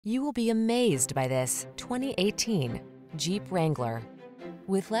You will be amazed by this 2018 Jeep Wrangler.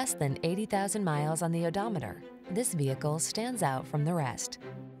 With less than 80,000 miles on the odometer, this vehicle stands out from the rest.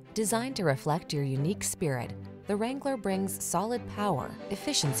 Designed to reflect your unique spirit, the Wrangler brings solid power,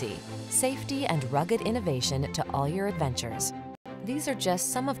 efficiency, safety, and rugged innovation to all your adventures. These are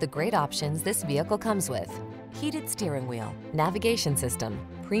just some of the great options this vehicle comes with: heated steering wheel, navigation system,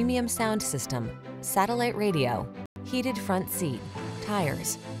 premium sound system, satellite radio, heated front seat,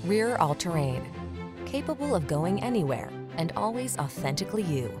 tires, rear all-terrain. Capable of going anywhere and always authentically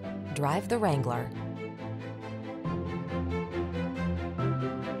you. Drive the Wrangler.